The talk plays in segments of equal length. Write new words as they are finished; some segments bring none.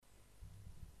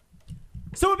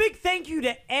So a big thank you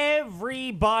to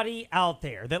everybody out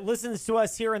there that listens to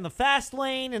us here in the Fast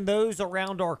Lane and those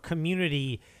around our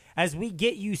community as we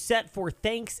get you set for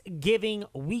Thanksgiving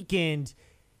weekend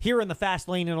here in the Fast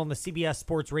Lane and on the CBS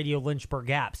Sports Radio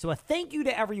Lynchburg app. So a thank you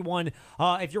to everyone.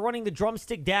 If you're running the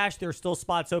Drumstick Dash, there's still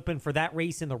spots open for that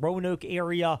race in the Roanoke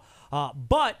area,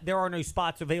 but there are no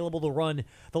spots available to run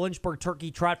the Lynchburg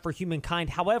Turkey Trot for Humankind.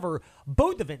 However,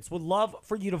 both events would love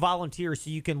for you to volunteer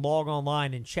so you can log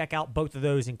online and check out both of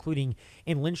those, including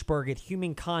in Lynchburg at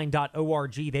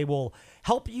humankind.org. They will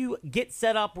help you get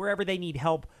set up wherever they need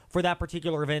help for that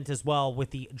particular event as well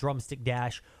with the Drumstick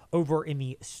Dash over in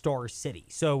the Star City.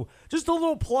 So just a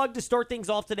little plug to start things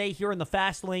off today here in the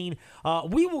Fast Lane.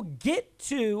 We will get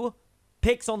to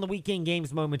picks on the weekend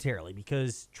games momentarily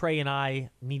because Trey and I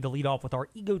need to lead off with our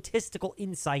egotistical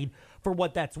insight for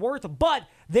what that's worth. But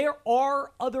there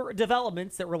are other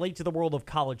developments that relate to the world of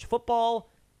college football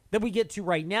that we get to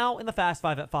right now in the Fast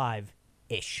Five at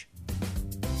 5-ish.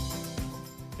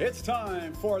 It's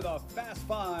time for the Fast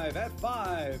Five at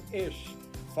 5-ish.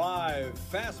 5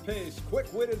 fast-paced,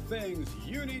 quick-witted things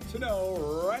you need to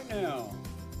know right now.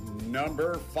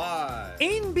 Number 5.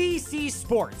 NBC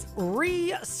Sports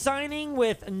re-signing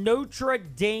with Notre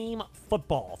Dame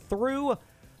football through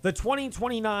the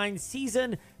 2029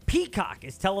 season. Peacock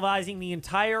is televising the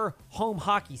entire home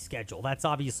hockey schedule. That's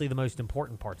obviously the most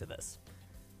important part of this.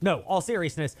 No, all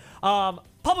seriousness.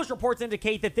 Published reports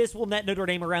indicate that this will net Notre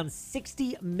Dame around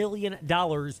 $60 million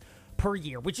per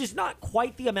year, which is not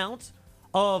quite the amount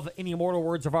of, in the immortal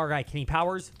words of our guy Kenny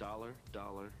Powers, dollar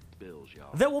bills,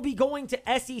 y'all, that will be going to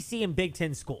SEC and Big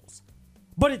Ten schools.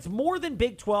 But it's more than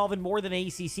Big 12 and more than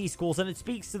ACC schools, and it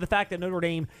speaks to the fact that Notre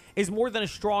Dame is more than a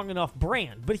strong enough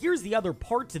brand. But here's the other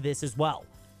part to this as well.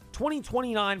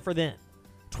 2029 for them.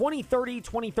 2030,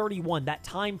 2031, that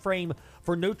time frame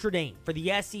for Notre Dame, for the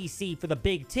SEC, for the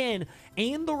Big Ten,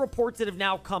 and the reports that have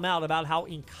now come out about how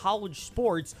in college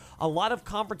sports, a lot of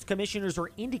conference commissioners are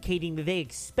indicating that they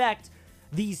expect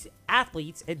these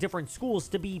athletes at different schools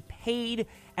to be paid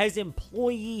as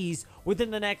employees within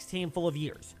the next handful of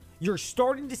years. You're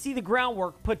starting to see the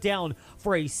groundwork put down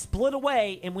for a split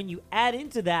away, and when you add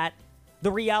into that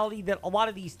the reality that a lot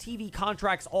of these TV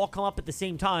contracts all come up at the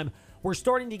same time, we're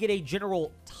starting to get a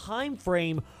general time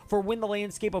frame for when the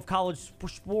landscape of college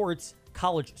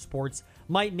sports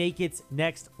might make its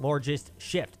next largest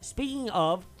shift. Speaking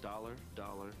of dollar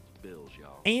bills,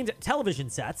 y'all, and television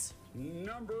sets,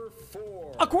 Number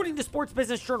 4. according to Sports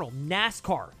Business Journal,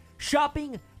 NASCAR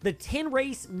shopping the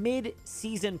 10-race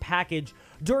mid-season package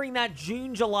during that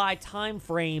June-July time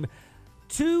frame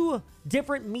to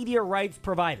different media rights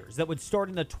providers that would start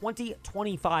in the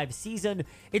 2025 season.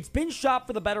 It's been shopped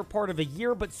for the better part of a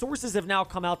year, but sources have now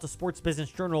come out to Sports Business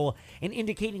Journal and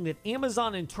indicating that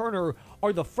Amazon and Turner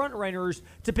are the front runners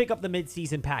to pick up the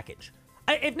mid-season package.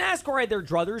 If NASCAR had their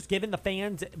druthers, given the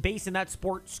fans base in that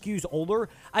sport skews older,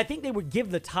 I think they would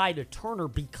give the tie to Turner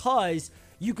because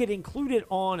you could include it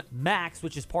on Max,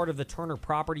 which is part of the Turner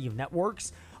property of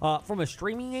networks, from a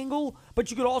streaming angle,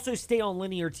 but you could also stay on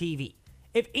linear TV.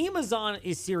 If Amazon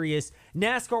is serious,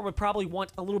 NASCAR would probably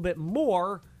want a little bit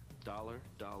more dollar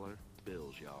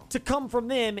bills, y'all, to come from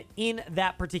them in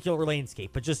that particular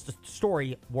landscape, but just a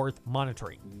story worth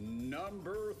monitoring.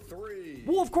 Number 3.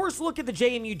 We'll, of course, look at the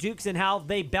JMU Dukes and how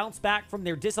they bounce back from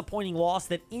their disappointing loss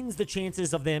that ends the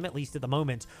chances of them, at least at the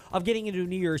moment, of getting into a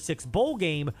New Year's Six bowl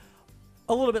game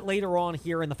a little bit later on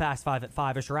here in the Fast Five at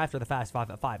 5-ish, or after the Fast Five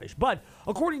at 5-ish. But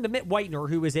according to Mitt Whitener,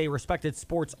 who is a respected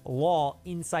sports law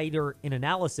insider in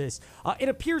analysis, it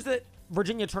appears that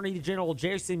Virginia Attorney General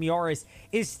Jason Miyares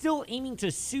is still aiming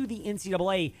to sue the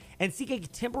NCAA and seek a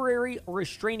temporary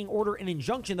restraining order and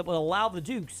injunction that will allow the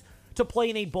Dukes to play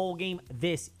in a bowl game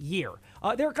this year.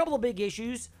 There are a couple of big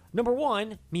issues. Number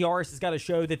one, Miyares has got to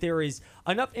show that there is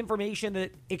enough information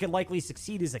that it could likely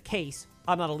succeed as a case.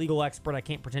 I'm not a legal expert. I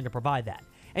can't pretend to provide that.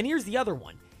 And here's the other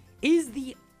one. Is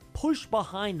the push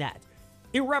behind that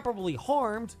irreparably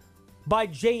harmed by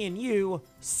JMU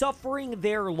suffering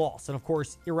their loss? And of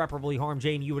course, irreparably harmed,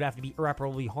 JMU would have to be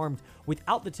irreparably harmed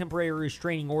without the temporary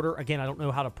restraining order. Again, I don't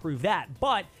know how to prove that,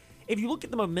 but if you look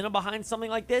at the momentum behind something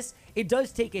like this, it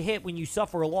does take a hit when you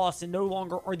suffer a loss and no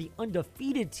longer are the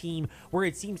undefeated team, where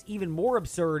it seems even more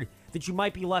absurd that you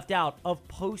might be left out of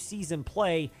postseason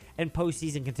play and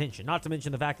postseason contention. Not to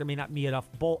mention the fact there may not be enough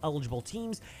bowl-eligible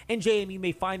teams, and JMU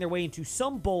may find their way into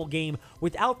some bowl game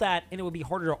without that, and it would be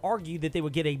harder to argue that they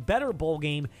would get a better bowl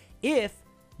game if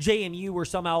JMU were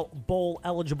somehow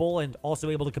bowl-eligible and also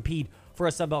able to compete for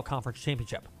a Sun Belt Conference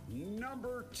championship.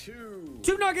 Number 2.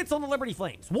 Two nuggets on the Liberty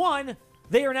Flames. One,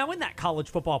 They are now in that college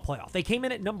football playoff. They came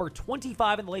in at number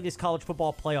 25 in the latest college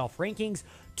football playoff rankings,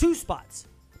 2 spots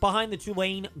behind the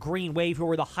Tulane Green Wave, who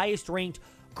are the highest ranked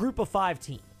group of 5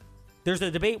 team. There's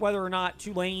a debate whether or not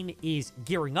Tulane is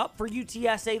gearing up for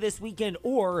UTSA this weekend,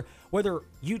 or whether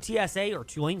UTSA, or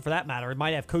Tulane for that matter,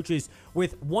 might have coaches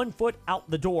with 1 foot out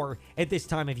the door at this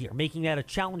time of year, making that a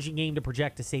challenging game to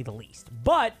project, to say the least.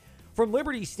 But from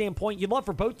Liberty's standpoint, you'd love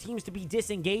for both teams to be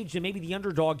disengaged, and maybe the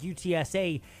underdog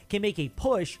UTSA can make a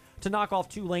push to knock off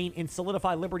Tulane and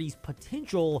solidify Liberty's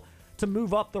potential to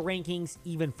move up the rankings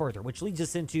even further, which leads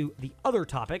us into the other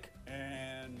topic.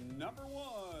 And number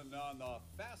 1 on the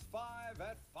Fast Five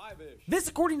at 5-ish. This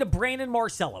according to Brandon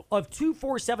Marcello of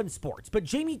 247 Sports, but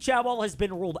Jamie Chadwell has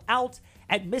been ruled out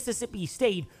at Mississippi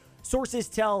State. Sources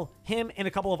tell him and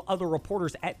a couple of other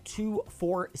reporters at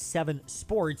 247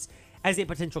 Sports as a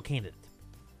potential candidate.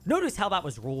 Notice how that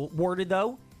was worded,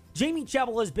 though. Jamie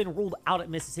Chadwell has been ruled out at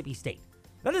Mississippi State.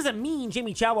 That doesn't mean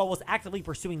Jamie Chadwell was actively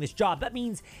pursuing this job. That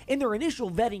means in their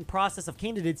initial vetting process of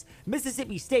candidates,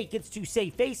 Mississippi State gets to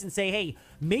save face and say, hey,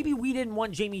 maybe we didn't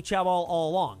want Jamie Chadwell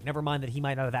all along. Never mind that he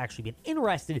might not have actually been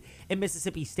interested in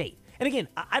Mississippi State. And again,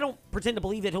 I don't pretend to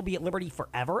believe that he'll be at Liberty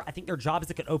forever. I think their jobs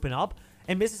that could open up,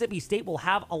 and Mississippi State will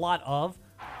have a lot of...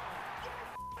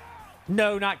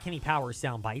 No, not Kenny Powers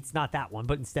sound bites, not that one,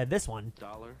 but instead this one.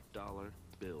 Dollar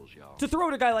bills, y'all. To throw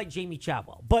at a guy like Jamie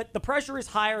Chadwell. But the pressure is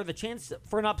higher, the chance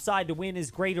for an upside to win is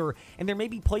greater, and there may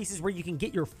be places where you can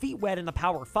get your feet wet in the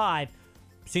Power 5,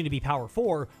 soon to be Power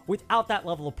 4, without that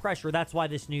level of pressure. That's why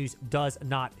this news does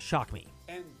not shock me.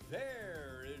 And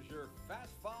there is your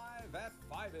Fast Five at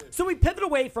 5-ish. So we pivot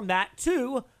away from that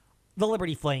to the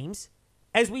Liberty Flames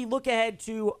as we look ahead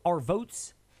to our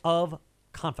votes of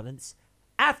confidence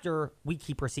after we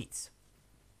keep receipts.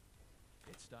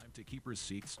 It's time to keep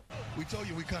receipts. We told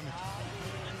you we coming.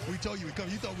 We told you we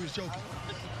coming. You thought we was joking.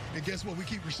 And guess what? We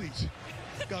keep receipts.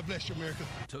 God bless you, America.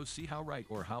 To see how right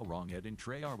or how wrong Ed and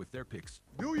Trey are with their picks.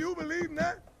 Do you believe in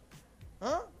that?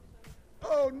 Huh?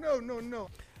 Oh, no.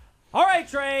 All right,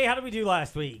 Trey, how did we do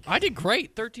last week? I did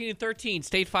great. 13-13,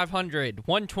 stayed 500,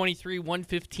 123,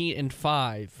 115, and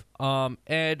 5.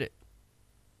 Ed,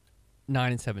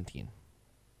 9-17.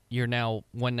 You're now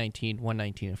 119,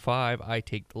 119, and 5. I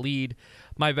take the lead.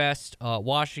 My best,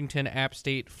 Washington, App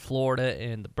State, Florida,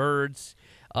 and the Birds.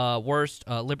 Worst,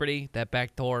 Liberty. That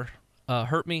backdoor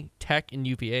hurt me. Tech and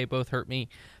UVA both hurt me.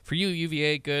 For you,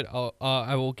 UVA, good.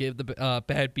 I will give the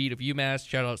bad beat of UMass.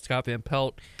 Shout out Scott Van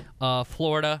Pelt.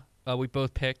 Florida, we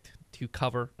both picked to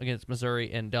cover against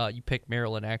Missouri, and you picked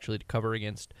Maryland actually to cover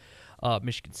against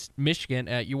Michigan.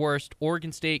 At your worst,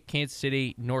 Oregon State, Kansas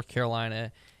City, North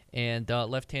Carolina, and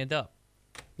left hand up.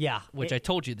 Yeah. Which I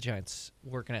told you the Giants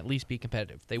were going to at least be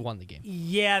competitive. They won the game.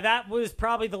 Yeah, that was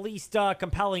probably the least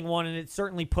compelling one, and it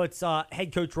certainly puts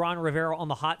head coach Ron Rivera on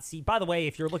the hot seat. By the way,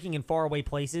 if you're looking in faraway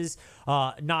places,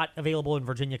 not available in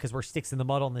Virginia because we're sticks in the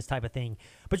mud on this type of thing,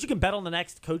 but you can bet on the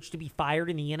next coach to be fired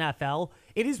in the NFL.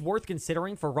 It is worth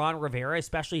considering for Ron Rivera,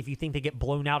 especially if you think they get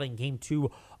blown out in Game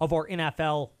 2 of our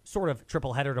NFL sort of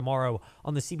triple header tomorrow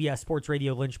on the CBS Sports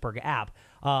Radio Lynchburg app.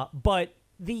 But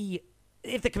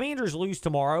if the Commanders lose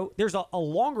tomorrow, there's a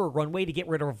longer runway to get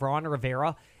rid of Ron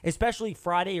Rivera, especially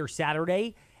Friday or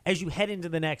Saturday, as you head into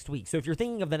the next week. So if you're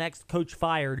thinking of the next coach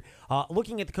fired,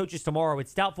 looking at the coaches tomorrow,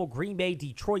 it's doubtful. Green Bay,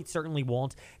 Detroit certainly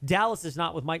won't. Dallas is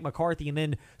not with Mike McCarthy, and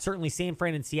then certainly San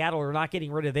Fran and Seattle are not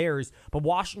getting rid of theirs, but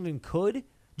Washington could.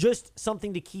 Just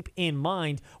something to keep in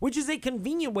mind, which is a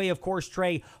convenient way, of course,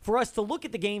 Trey, for us to look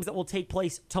at the games that will take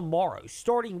place tomorrow,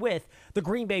 starting with the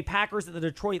Green Bay Packers at the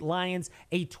Detroit Lions,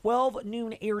 a 12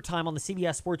 noon airtime on the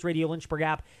CBS Sports Radio Lynchburg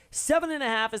app.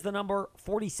 7.5 is the number,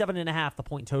 47.5 the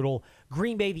point total.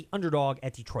 Green Bay, the underdog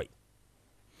at Detroit.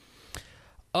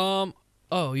 Oh,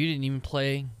 you didn't even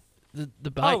play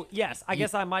the Oh, yes. I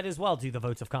guess I might as well do the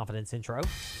votes of confidence intro.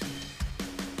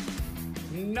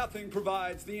 Nothing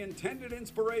provides the intended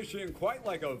inspiration quite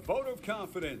like a vote of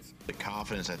confidence. The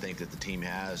confidence I think that the team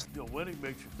has. Winning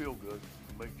makes you feel good,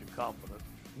 it makes you confident.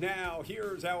 Now,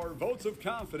 here's our votes of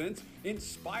confidence,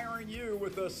 inspiring you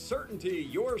with the certainty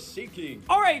you're seeking.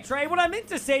 All right, Trey, what I meant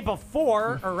to say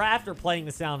before, or after playing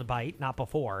the sound bite, not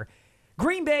before.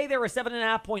 Green Bay, they're a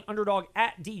 7.5 point underdog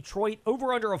at Detroit.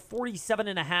 Over under of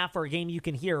 47.5 for a game you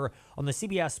can hear on the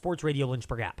CBS Sports Radio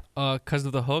Lynchburg app. Because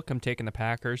of the hook, I'm taking the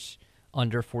Packers.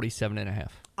 under 47.5.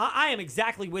 I am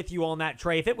exactly with you on that,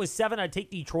 Trey. If it was 7, I'd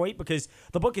take Detroit because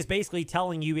the book is basically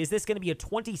telling you, is this going to be a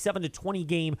 27-20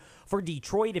 game for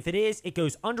Detroit? If it is, it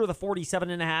goes under the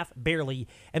 47.5, barely,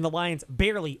 and the Lions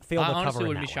barely fail to cover. I honestly in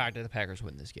wouldn't that be shocked if the Packers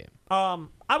win this game. I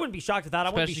wouldn't be shocked at that. I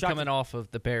wouldn't be Especially shocked coming off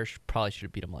of the Bears probably should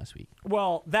have beat them last week.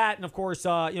 Well, that, and of course,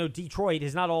 Detroit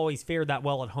has not always fared that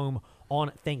well at home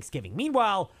on Thanksgiving.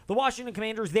 Meanwhile, the Washington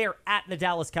Commanders, they're at the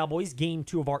Dallas Cowboys, game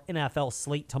 2 of our NFL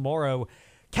slate tomorrow.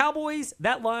 Cowboys,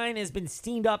 that line has been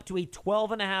steamed up to a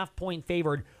 12.5-point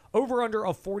favored, over-under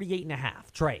of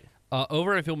 48.5. Trey.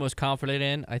 Over, I feel most confident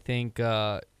in. I think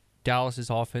Dallas's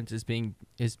offense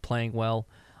is playing well.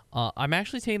 I'm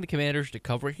actually taking the Commanders to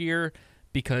cover here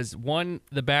because, one,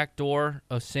 the back door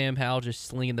of Sam Howell just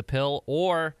slinging the pill,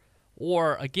 or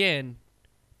again,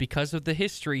 because of the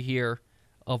history here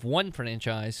of one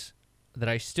franchise that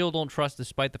I still don't trust,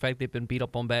 despite the fact they've been beating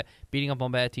up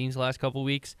on bad teams the last couple of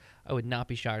weeks. I would not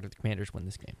be shocked if the Commanders win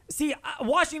this game. See,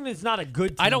 Washington's not a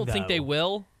good team, I don't think though. they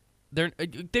will.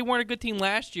 They weren't a good team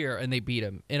last year, and they beat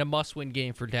them in a must-win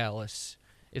game for Dallas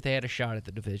if they had a shot at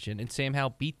the division. And Sam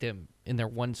Howell beat them in their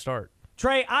one start.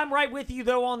 Trey, I'm right with you,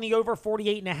 though, on the over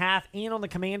 48.5 and on the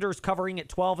Commanders covering at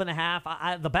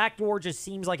 12.5. The back door just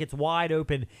seems like it's wide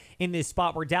open in this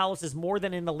spot where Dallas is more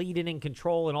than in the lead and in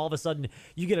control, and all of a sudden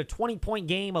you get a 20-point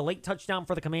game, a late touchdown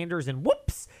for the Commanders, and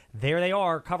whoops, there they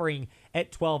are covering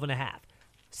at 12.5.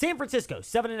 San Francisco,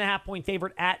 7.5-point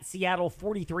favorite at Seattle,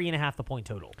 43.5 the point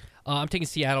total. I'm taking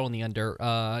Seattle in the under.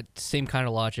 Same kind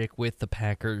of logic with the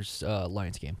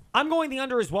Packers-Lions game. I'm going the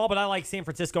under as well, but I like San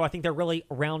Francisco. I think they're really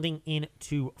rounding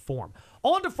into form.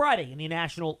 On to Friday in the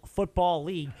National Football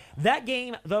League. That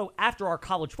game, though, after our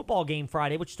college football game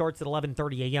Friday, which starts at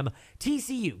 11:30 a.m.,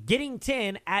 TCU getting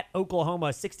 10 at Oklahoma,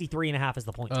 63.5 is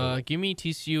the point total. Give me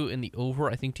TCU in the over.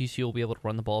 I think TCU will be able to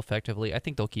run the ball effectively. I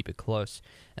think they'll keep it close,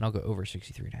 and I'll go over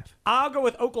 63.5. I'll go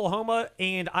with Oklahoma,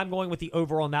 and I'm going with the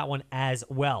over on that one as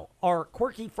well. Our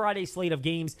quirky Friday slate of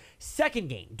games, second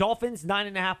game, Dolphins,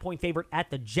 9.5-point favorite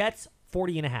at the Jets,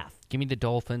 40.5. Give me the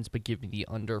Dolphins, but give me the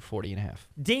under 40.5.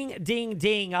 Ding, ding,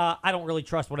 ding. I don't really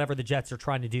trust whatever the Jets are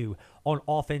trying to do on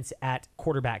offense at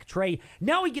quarterback. Trey,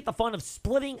 now we get the fun of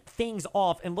splitting things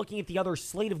off and looking at the other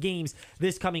slate of games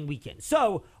this coming weekend.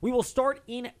 So we will start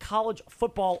in college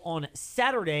football on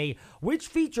Saturday, which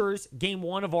features game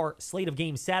 1 of our slate of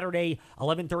games Saturday,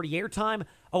 11:30 airtime.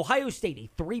 Ohio State,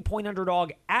 a 3-point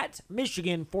underdog at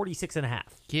Michigan, 46.5.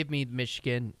 Give me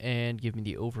Michigan and give me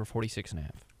the over 46.5.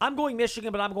 I'm going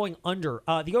Michigan, but I'm going under.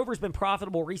 The over's been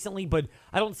profitable recently, but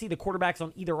I don't see the quarterbacks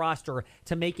on either roster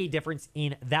to make a difference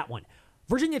in that one.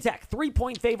 Virginia Tech,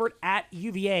 3-point favorite at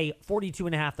UVA,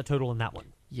 42.5 the total in that one.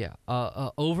 Yeah,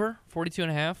 over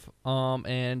 42.5,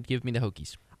 and give me the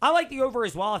Hokies. I like the over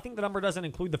as well. I think the number doesn't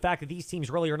include the fact that these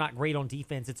teams really are not great on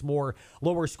defense. It's more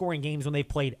lower scoring games when they've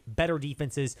played better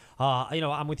defenses.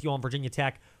 I'm with you on Virginia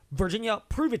Tech. Virginia,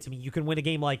 prove it to me you can win a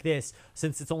game like this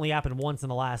since it's only happened once in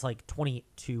the last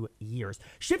 22 years.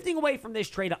 Shifting away from this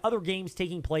trade to other games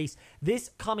taking place this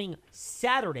coming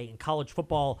Saturday in college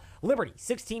football. Liberty,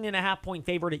 16.5-point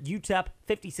favorite at UTEP,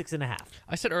 56.5.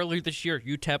 I said earlier this year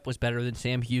UTEP was better than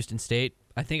Sam Houston State.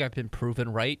 I think I've been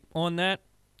proven right on that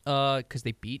because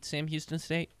they beat Sam Houston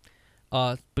State.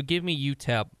 But give me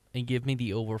UTEP and give me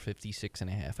the over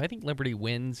 56.5. I think Liberty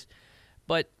wins,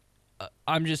 but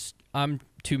I'm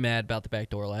too mad about the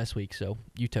back door last week, so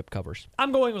UTEP covers.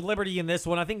 I'm going with Liberty in this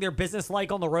one. I think they're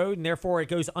businesslike on the road, and therefore it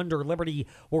goes under. Liberty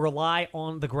will rely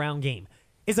on the ground game.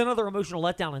 Is another emotional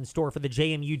letdown in store for the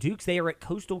JMU Dukes. They are at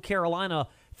Coastal Carolina,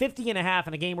 50.5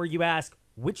 in a game where you ask,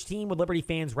 which team would Liberty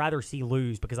fans rather see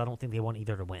lose? Because I don't think they want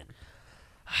either to win.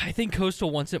 I think Coastal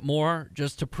wants it more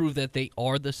just to prove that they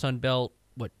are the Sun Belt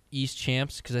East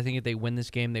champs, because I think if they win this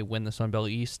game, they win the Sun Belt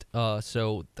East.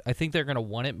 So I think they're going to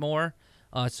want it more.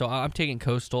 So I'm taking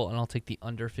Coastal, and I'll take the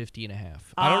under 50.5.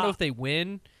 I don't know if they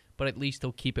win, but at least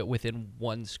they'll keep it within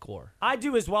one score. I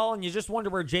do as well, and you just wonder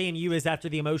where JMU is after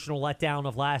the emotional letdown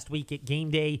of last week at game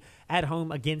day at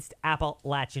home against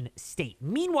Appalachian State.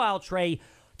 Meanwhile, Trey,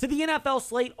 to the NFL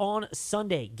slate on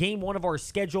Sunday. Game 1 of our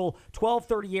schedule,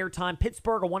 12:30 airtime.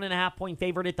 Pittsburgh, a 1.5-point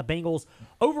favorite at the Bengals.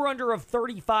 Over-under of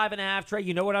 35.5. Trey,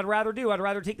 you know what I'd rather do? I'd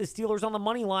rather take the Steelers on the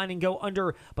money line and go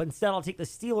under, but instead I'll take the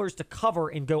Steelers to cover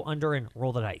and go under and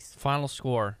roll the dice. Final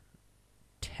score,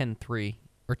 10-3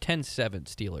 or 10-7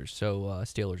 Steelers. So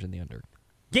Steelers in the under.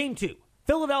 Game 2,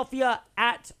 Philadelphia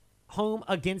at home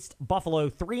against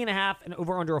Buffalo, 3.5 and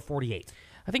over-under of 48.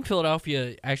 I think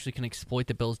Philadelphia actually can exploit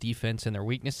the Bills' defense and their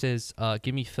weaknesses.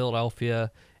 Give me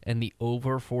Philadelphia and the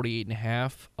over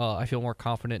 48.5. I feel more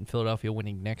confident in Philadelphia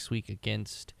winning next week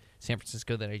against San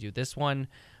Francisco than I do this one.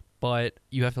 but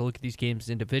you have to look at these games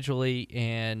individually,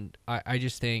 and I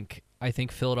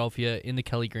think Philadelphia in the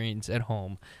Kelly Greens at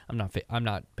home. I'm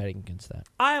not betting against that.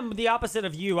 I am the opposite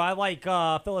of you. I like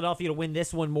Philadelphia to win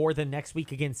this one more than next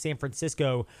week against San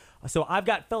Francisco. So I've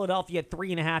got Philadelphia at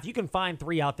 3.5. You can find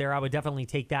 3 out there. I would definitely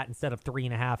take that instead of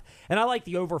 3.5. And I like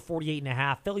the over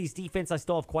 48.5. Philly's defense, I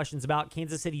still have questions about.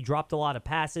 Kansas City dropped a lot of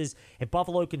passes. If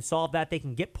Buffalo can solve that, they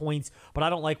can get points. But I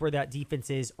don't like where that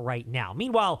defense is right now.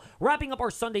 Meanwhile, wrapping up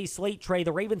our Sunday slate, Trey,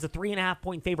 the Ravens a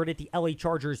 3.5-point favorite at the LA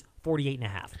Chargers,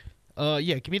 48.5.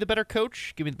 Yeah, give me the better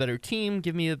coach, give me the better team,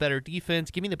 give me the better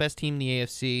defense, give me the best team in the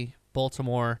AFC,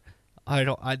 Baltimore.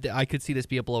 I could see this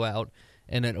be a blowout,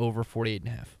 and then over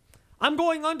 48.5. I'm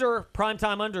going under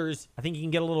primetime unders. I think you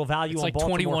can get a little value It's on like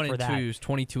Baltimore for that.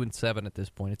 22-7 at this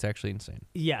point. It's actually insane.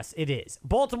 Yes, it is.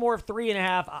 Baltimore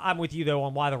 3.5. I'm with you though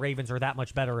on why the Ravens are that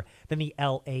much better than the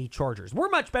LA Chargers. We're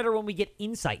much better when we get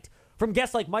insight from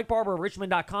guests like Mike Barber of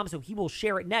Richmond.com, so he will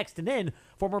share it next. And then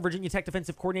former Virginia Tech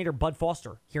defensive coordinator Bud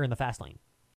Foster here in the Fast Lane.